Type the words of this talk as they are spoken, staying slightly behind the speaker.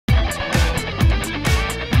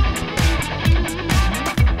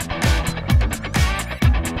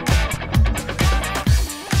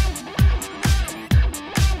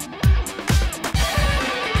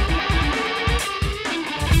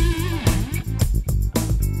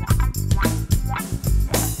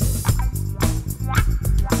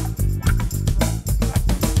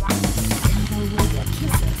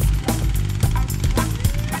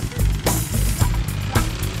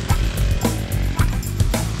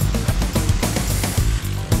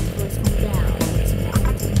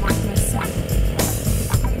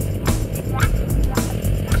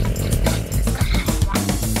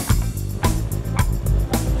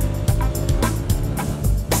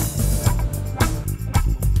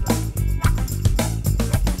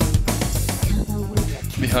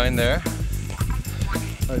behind there.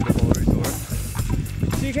 Like the whole resort.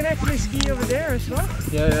 So you can actually ski over there as well?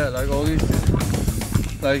 Yeah, like all these.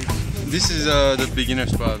 Like this is the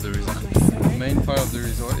beginner's part of the resort. The main part of the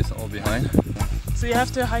resort is all behind. So you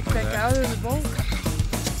have to hike back out of the boat?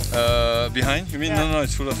 Behind? You mean? Yeah. No,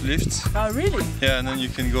 it's full of lifts. Oh, really? Yeah, and then you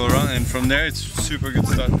can go around, and from there it's super good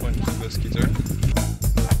start point to the ski turn.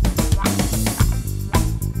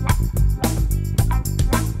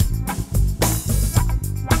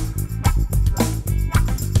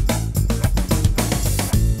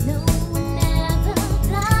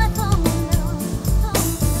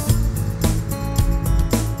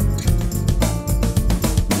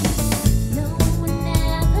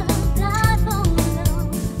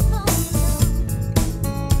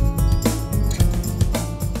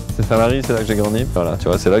 Saint-Marie, c'est là que j'ai grandi. Voilà, tu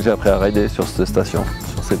vois, c'est là que j'ai appris à rider sur cette station,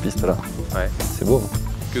 sur ces pistes-là. Ouais. C'est beau.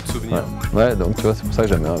 Que de souvenirs. Ouais, donc tu vois, c'est pour ça que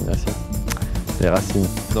j'aime bien revenir ici. Les racines.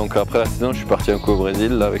 Donc après la saison, je suis parti un coup au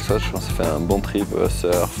Brésil. Là, avec ça, je pense qu'on s'est fait un bon trip,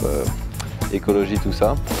 surf, écologie, tout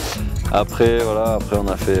ça. Après, voilà, après on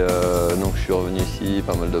a fait. Donc je suis revenu ici,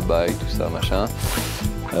 pas mal de bike, tout ça, machin.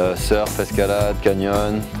 Surf, escalade,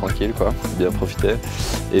 canyon, tranquille quoi, bien profiter.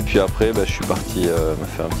 Et puis après, je suis parti me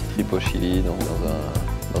faire un petit trip au Chili, donc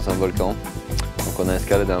dans un volcan. Donc on a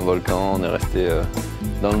escaladé un volcan, on est resté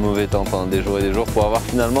dans le mauvais temps pendant des jours et des jours pour avoir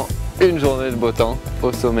finalement une journée de beau temps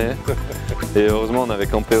au sommet. Et heureusement on avait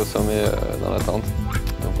campé au sommet dans la tente.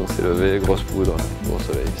 Donc on s'est levé, grosse poudre, gros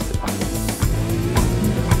soleil, c'était parfait.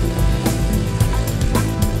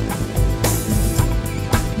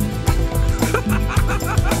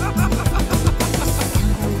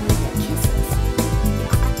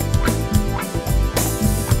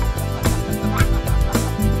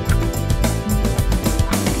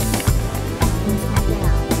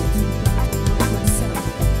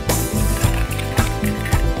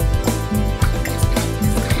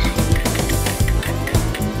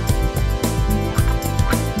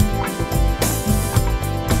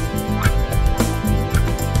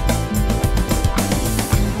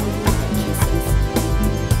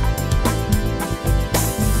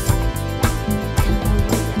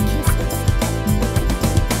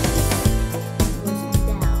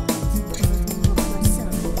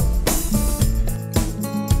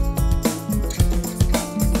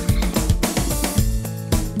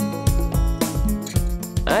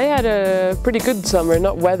 I had a pretty good summer,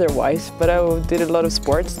 not weather-wise, but I did a lot of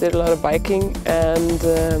sports, did a lot of biking,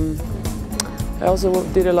 and I also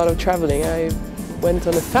did a lot of traveling. I went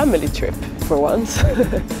on a family trip for once.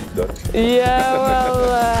 Yeah,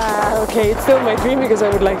 well, okay, it's still my dream because I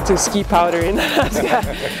would like to ski powder in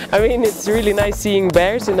Alaska. I mean, it's really nice seeing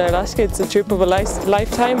bears in Alaska. It's a trip of a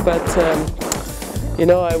lifetime, but you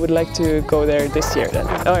know, I would like to go there this year then.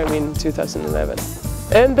 Oh, I mean 2011.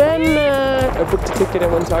 And then I booked a ticket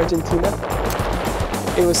and went to Argentina.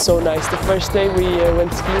 It was so nice. The first day we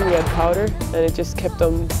went skiing, we had powder, and it just kept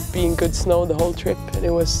on being good snow the whole trip. And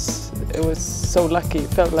it was so lucky. It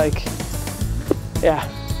felt like, yeah,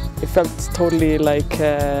 it felt totally like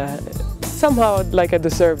somehow like I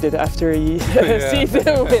deserved it after a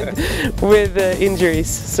season with injuries.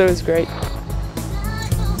 So it was great.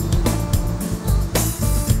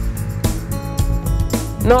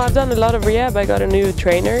 No, I've done a lot of rehab. I got a new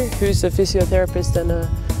trainer who's a physiotherapist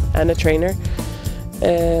and a trainer.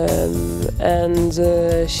 And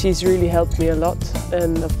she's really helped me a lot.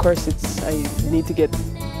 And of course I need to get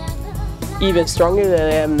even stronger than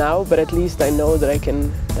I am now, but at least I know that I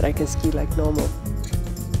can ski like normal.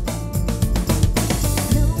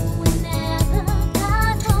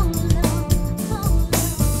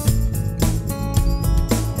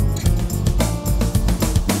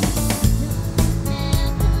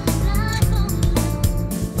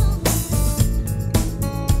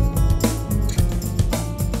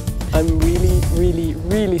 I'm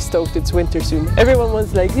really stoked it's winter soon. Everyone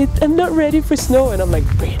was like, I'm not ready for snow, and I'm like,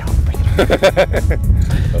 bring it on, bring it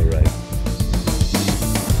on. All right.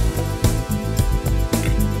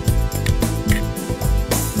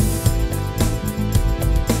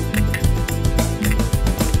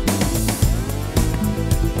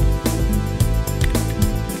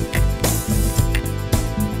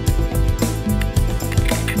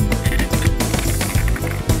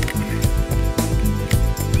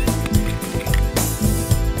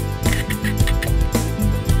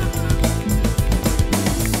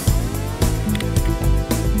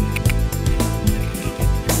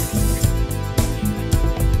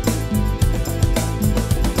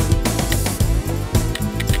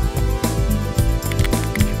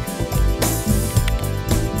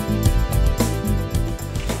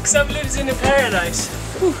 Some lives in a paradise.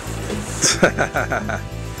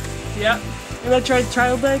 Yeah. And I tried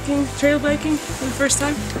trail biking for the first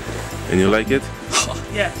time. And you like it?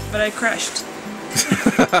 Yeah, but I crashed.